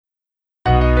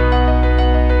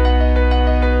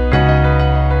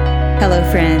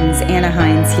friends. Anna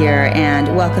Hines here,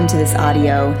 and welcome to this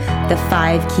audio, The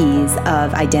 5 Keys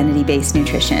of Identity-Based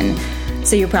Nutrition.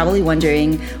 So you're probably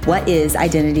wondering, what is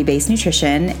identity-based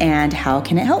nutrition and how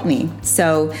can it help me?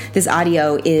 So this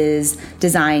audio is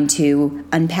designed to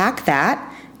unpack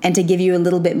that and to give you a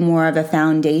little bit more of a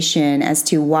foundation as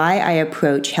to why I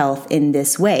approach health in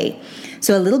this way.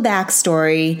 So a little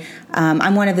backstory.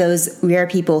 I'm one of those rare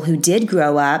people who did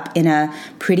grow up in a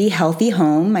pretty healthy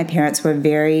home. My parents were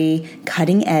very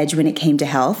cutting edge when it came to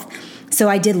health. So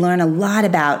I did learn a lot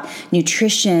about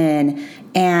nutrition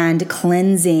and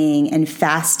cleansing and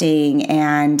fasting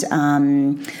and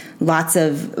lots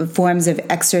of forms of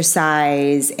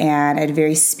exercise, and I had a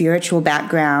very spiritual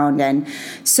background. And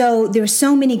so there were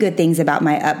so many good things about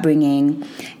my upbringing.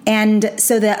 And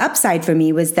so the upside for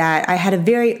me was that I had a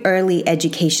very early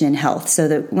education in health, so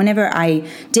that whenever I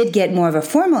did get more of a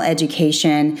formal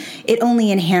education, it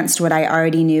only enhanced what I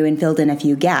already knew and filled in a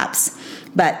few gaps.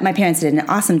 But my parents did an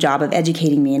awesome job of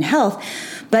educating me in health.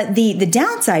 But the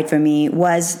downside for me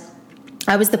was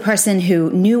I was the person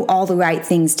who knew all the right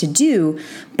things to do,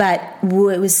 but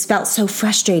felt so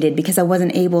frustrated because I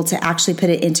wasn't able to actually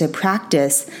put it into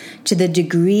practice to the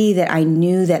degree that I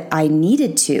knew that I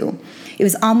needed to. It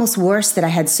was almost worse that I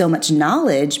had so much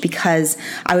knowledge because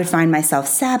I would find myself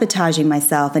sabotaging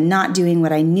myself and not doing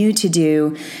what I knew to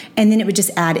do, and then it would just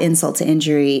add insult to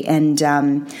injury. And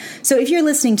so if you're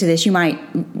listening to this, you might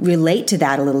relate to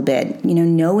that a little bit. You know,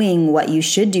 knowing what you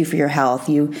should do for your health.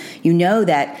 You know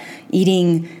that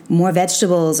eating more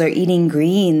vegetables or eating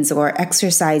greens or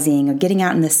exercising or getting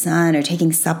out in the sun or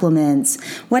taking supplements,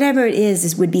 whatever it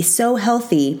is would be so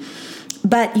healthy.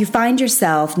 But you find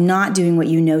yourself not doing what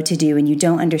you know to do and you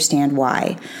don't understand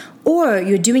why. Or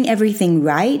you're doing everything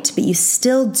right, but you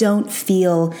still don't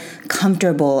feel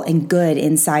comfortable and good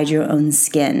inside your own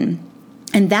skin.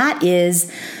 And that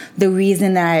is the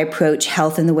reason that I approach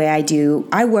health in the way I do.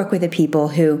 I work with the people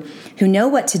who know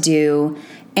what to do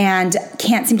and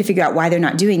can't seem to figure out why they're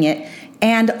not doing it.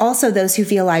 And also those who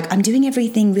feel like I'm doing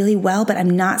everything really well, but I'm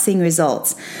not seeing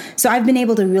results. So I've been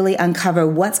able to really uncover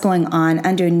what's going on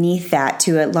underneath that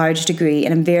to a large degree.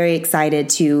 And I'm very excited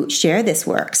to share this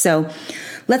work. So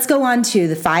let's go on to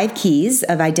the 5 keys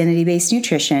of identity-based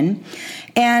nutrition.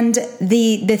 And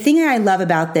the thing that I love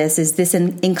about this is this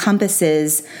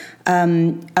encompasses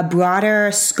a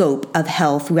broader scope of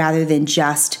health rather than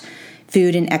just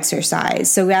food and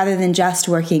exercise. So rather than just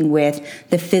working with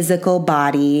the physical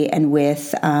body and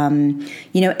with,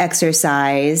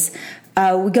 exercise,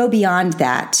 we go beyond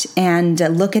that and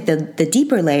look at the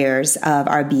deeper layers of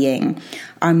our being,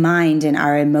 our mind and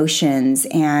our emotions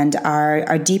and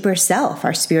our deeper self,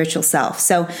 our spiritual self.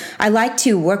 So I like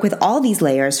to work with all these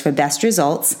layers for best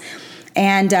results.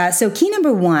 And so key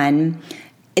number 1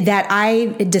 that I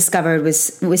discovered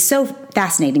was so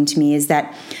fascinating to me is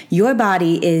that your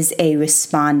body is a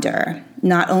responder,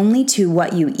 not only to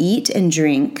what you eat and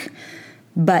drink,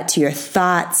 but to your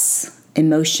thoughts,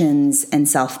 emotions, and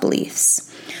self-beliefs.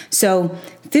 So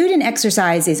food and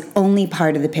exercise is only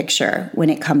part of the picture when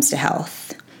it comes to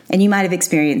health. And you might have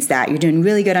experienced that. You're doing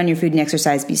really good on your food and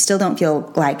exercise, but you still don't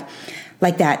feel like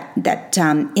that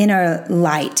inner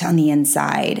light on the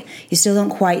inside. You still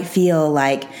don't quite feel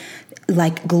like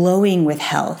glowing with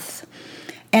health.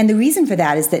 And the reason for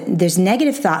that is that there's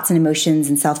negative thoughts and emotions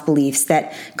and self-beliefs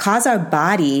that cause our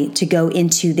body to go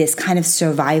into this kind of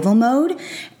survival mode,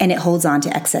 and it holds on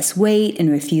to excess weight and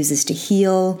refuses to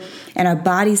heal. And our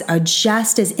bodies are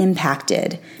just as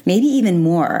impacted, maybe even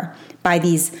more, by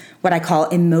these what I call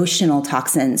emotional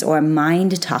toxins or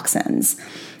mind toxins.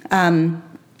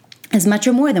 As much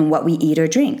or more than what we eat or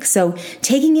drink. So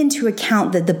taking into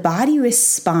account that the body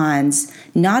responds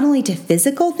not only to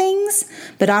physical things,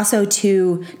 but also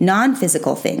to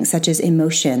non-physical things such as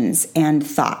emotions and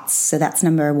thoughts. So that's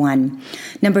number 1.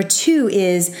 Number 2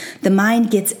 is the mind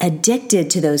gets addicted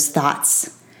to those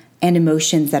thoughts and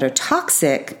emotions that are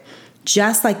toxic,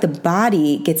 just like the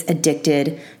body gets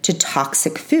addicted to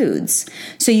toxic foods.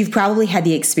 So you've probably had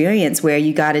the experience where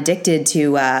you got addicted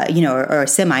to, or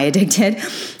semi-addicted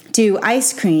to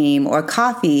ice cream or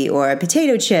coffee or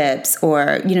potato chips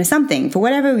or, something. For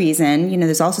whatever reason,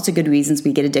 there's all sorts of good reasons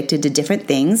we get addicted to different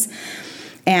things.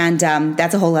 And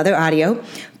that's a whole other audio.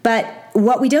 But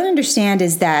what we don't understand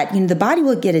is that, the body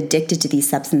will get addicted to these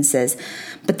substances,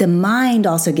 but the mind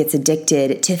also gets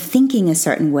addicted to thinking a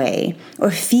certain way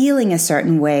or feeling a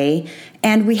certain way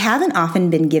And we haven't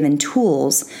often been given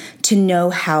tools to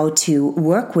know how to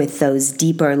work with those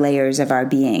deeper layers of our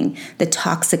being, the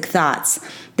toxic thoughts,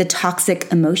 the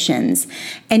toxic emotions.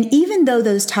 And even though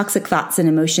those toxic thoughts and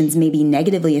emotions may be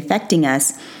negatively affecting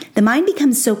us, the mind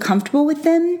becomes so comfortable with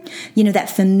them, that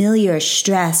familiar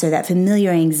stress or that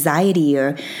familiar anxiety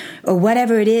or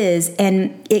whatever it is,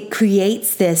 and it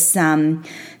creates this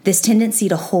tendency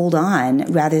to hold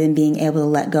on rather than being able to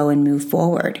let go and move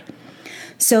forward.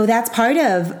 So that's part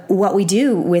of what we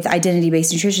do with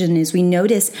identity-based nutrition is we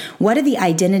notice what are the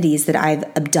identities that I've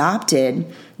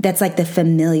adopted that's like the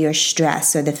familiar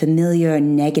stress or the familiar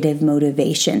negative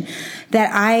motivation,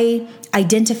 that I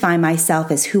identify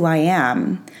myself as who I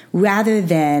am rather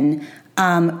than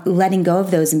letting go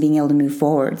of those and being able to move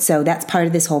forward. So that's part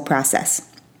of this whole process.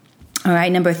 All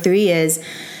right, number 3 is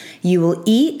you will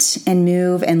eat and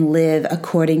move and live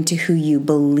according to who you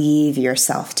believe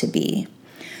yourself to be.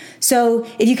 So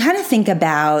if you kind of think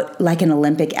about like an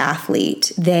Olympic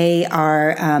athlete, they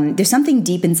are there's something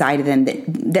deep inside of them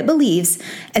that believes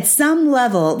at some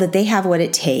level that they have what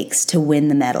it takes to win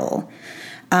the medal.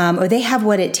 Or they have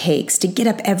what it takes to get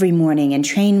up every morning and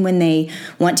train when they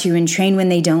want to and train when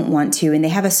they don't want to. And they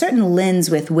have a certain lens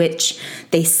with which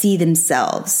they see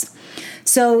themselves.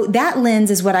 So that lens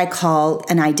is what I call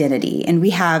an identity. And we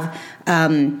have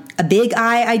a big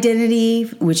I identity,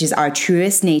 which is our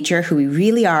truest nature, who we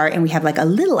really are. And we have like a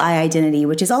little I identity,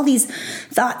 which is all these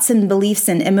thoughts and beliefs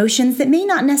and emotions that may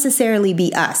not necessarily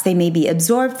be us. They may be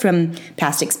absorbed from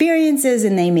past experiences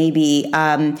and they may be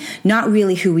not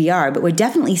really who we are, but we're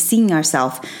definitely seeing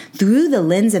ourselves through the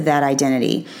lens of that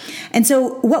identity. And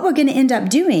so what we're going to end up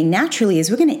doing naturally is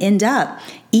we're going to end up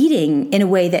eating in a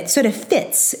way that sort of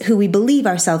fits who we believe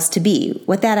ourselves to be,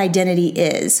 what that identity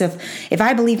is. So if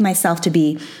I believe myself to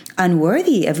be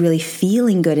unworthy of really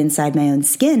feeling good inside my own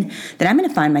skin, then I'm going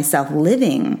to find myself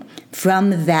living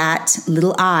from that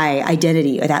little I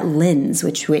identity or that lens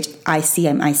which I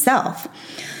see myself.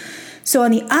 So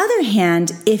on the other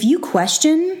hand, if you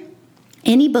question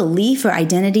any belief or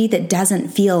identity that doesn't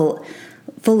feel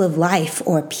full of life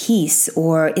or peace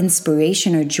or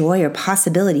inspiration or joy or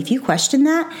possibility, if you question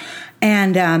that,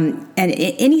 and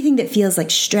anything that feels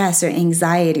like stress or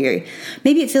anxiety, or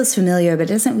maybe it feels familiar but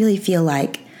it doesn't really feel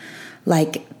like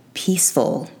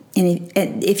peaceful, and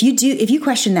if you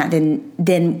question that,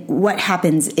 then what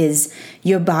happens is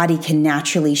your body can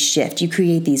naturally shift. You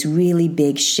create these really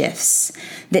big shifts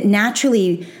that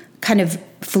naturally kind of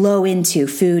flow into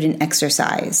food and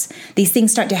exercise. These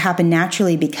things start to happen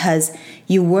naturally because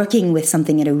you're working with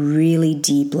something at a really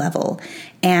deep level.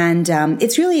 And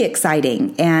it's really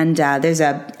exciting. And there's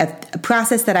a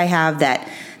process that I have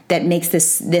that makes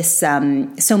this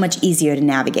so much easier to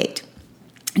navigate.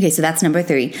 Okay, so that's number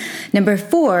 3. Number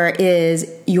 4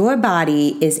 is your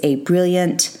body is a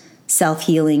brilliant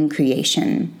self-healing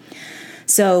creation.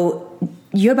 So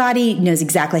your body knows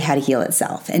exactly how to heal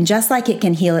itself. And just like it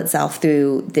can heal itself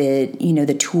through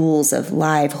the tools of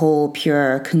live, whole,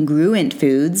 pure, congruent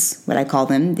foods, what I call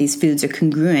them, these foods are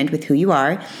congruent with who you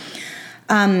are.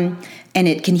 And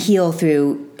it can heal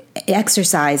through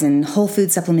exercise and whole food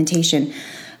supplementation.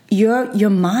 Your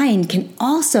mind can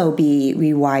also be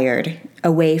rewired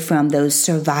away from those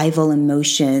survival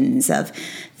emotions of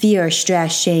fear,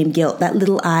 stress, shame, guilt, that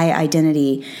little I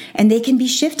identity. And they can be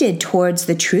shifted towards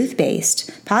the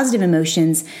truth-based, positive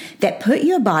emotions that put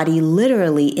your body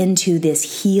literally into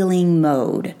this healing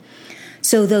mode.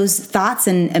 So those thoughts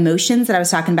and emotions that I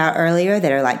was talking about earlier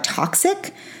that are like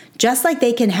toxic, just like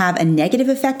they can have a negative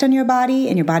effect on your body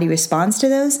and your body responds to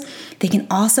those, they can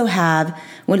also have,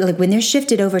 when they're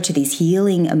shifted over to these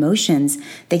healing emotions,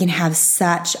 they can have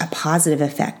such a positive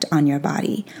effect on your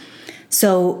body.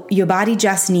 So your body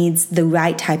just needs the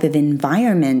right type of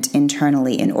environment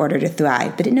internally in order to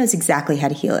thrive, but it knows exactly how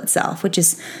to heal itself, which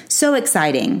is so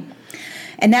exciting.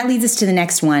 And that leads us to the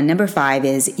next one. Number 5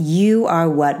 is you are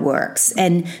what works.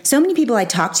 And so many people I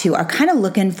talk to are kind of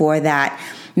looking for that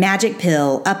magic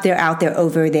pill out there,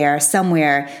 over there,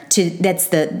 somewhere that's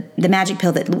the magic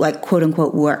pill that like quote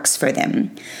unquote works for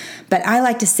them. But I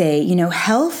like to say,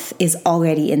 health is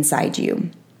already inside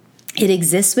you. It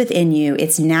exists within you.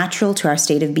 It's natural to our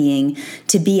state of being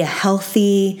to be a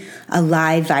healthy,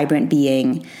 alive, vibrant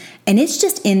being. And it's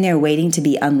just in there waiting to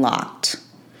be unlocked.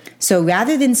 So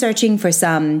rather than searching for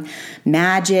some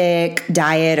magic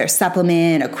diet or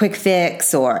supplement or quick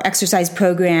fix or exercise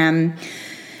program,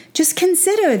 just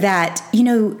consider that,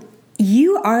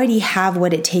 you already have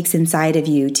what it takes inside of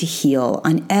you to heal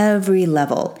on every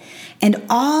level. And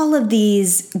all of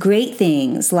these great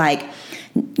things like,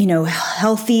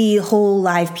 healthy, whole,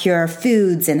 live, pure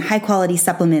foods and high quality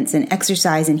supplements and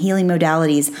exercise and healing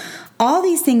modalities, All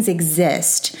these things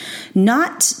exist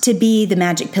not to be the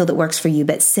magic pill that works for you,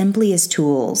 but simply as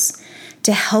tools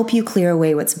to help you clear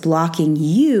away what's blocking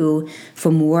you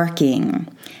from working.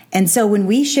 And so when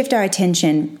we shift our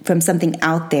attention from something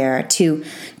out there to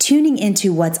tuning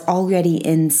into what's already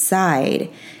inside,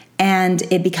 and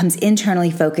it becomes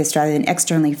internally focused rather than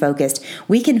externally focused,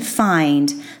 we can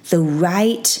find the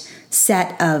right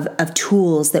set of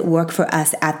tools that work for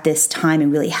us at this time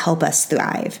and really help us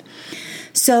thrive.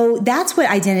 So that's what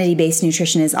identity-based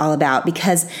nutrition is all about,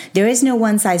 because there is no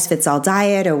one-size-fits-all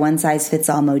diet or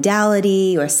one-size-fits-all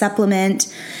modality or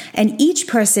supplement. And each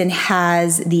person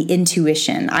has the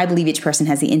intuition. I believe each person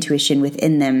has the intuition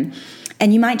within them.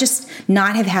 And you might just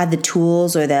not have had the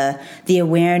tools or the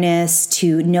awareness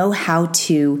to know how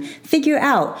to figure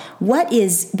out what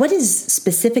is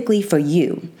specifically for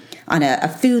you on a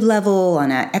food level,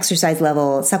 on an exercise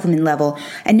level, supplement level,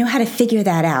 and know how to figure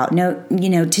that out.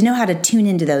 To know how to tune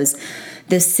into those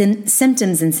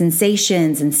symptoms and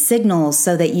sensations and signals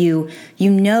so that you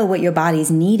know what your body's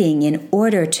needing in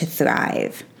order to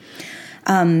thrive.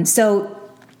 So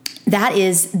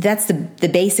that's the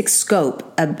basic scope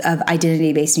of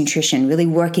identity-based nutrition, really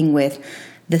working with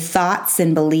the thoughts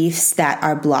and beliefs that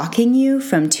are blocking you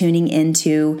from tuning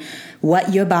into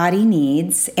what your body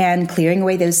needs and clearing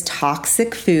away those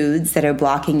toxic foods that are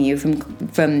blocking you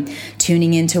from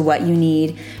tuning into what you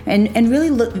need and really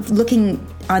looking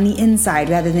on the inside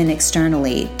rather than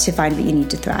externally to find what you need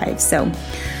to thrive. So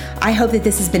I hope that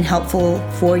this has been helpful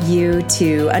for you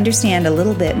to understand a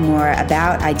little bit more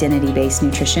about identity-based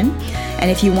nutrition.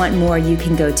 And if you want more, you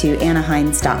can go to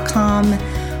annaheinz.com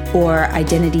or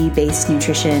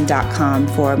identitybasednutrition.com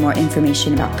for more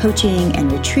information about coaching and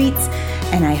retreats.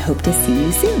 And I hope to see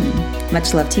you soon.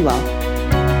 Much love to you all.